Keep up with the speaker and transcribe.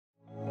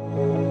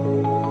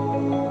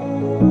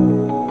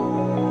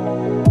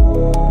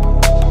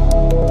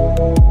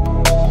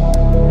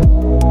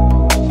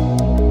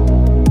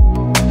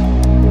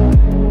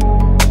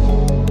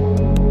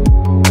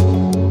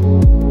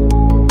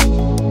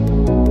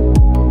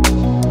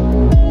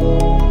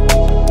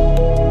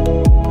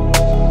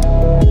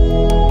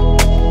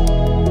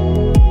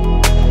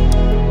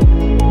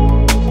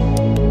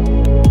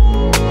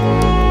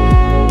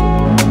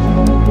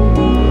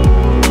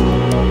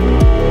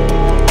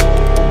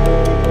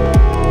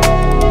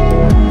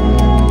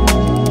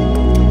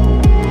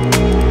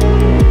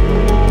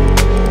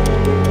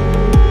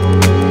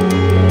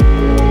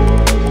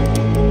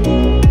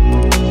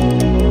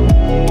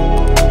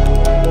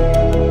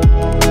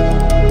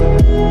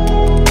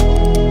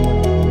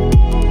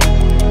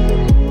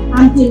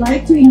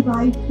delighted to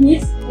invite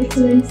His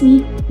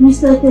Excellency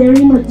Mr.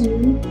 Thierry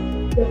Mathou,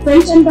 the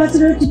French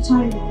Ambassador to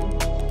Thailand.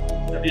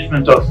 The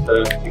establishment of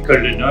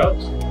École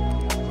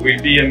Lenôtre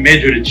will be a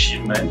major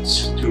achievement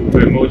to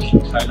promote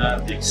in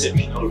Thailand the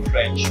exceptional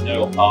French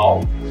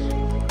know-how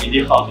in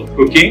the art of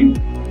cooking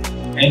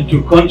and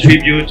to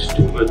contribute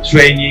to the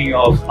training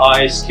of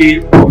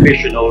high-skilled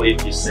professionals in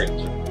this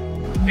sector.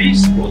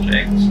 This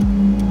project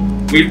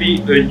will be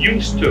a new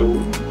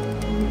stone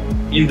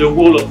in the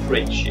wall of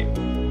friendship.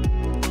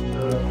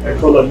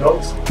 École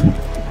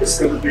Lenôtre is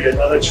going to be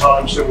another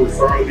challenge that we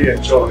thoroughly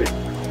enjoy,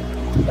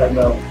 and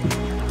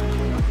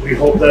we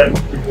hope that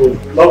it will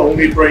not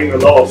only bring a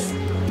lot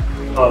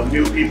of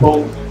new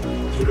people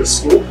to the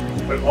school,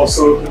 but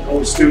also the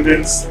old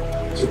students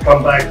to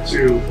come back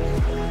to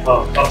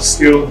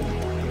upskill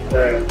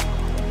their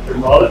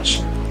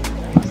knowledge,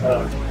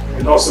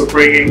 and also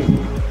bringing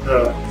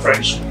the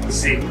French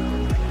cuisine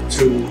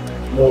to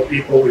more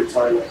people in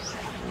Thailand.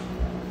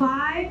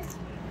 5,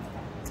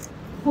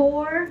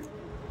 4,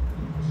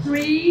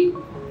 3,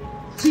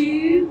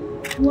 2,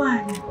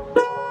 1.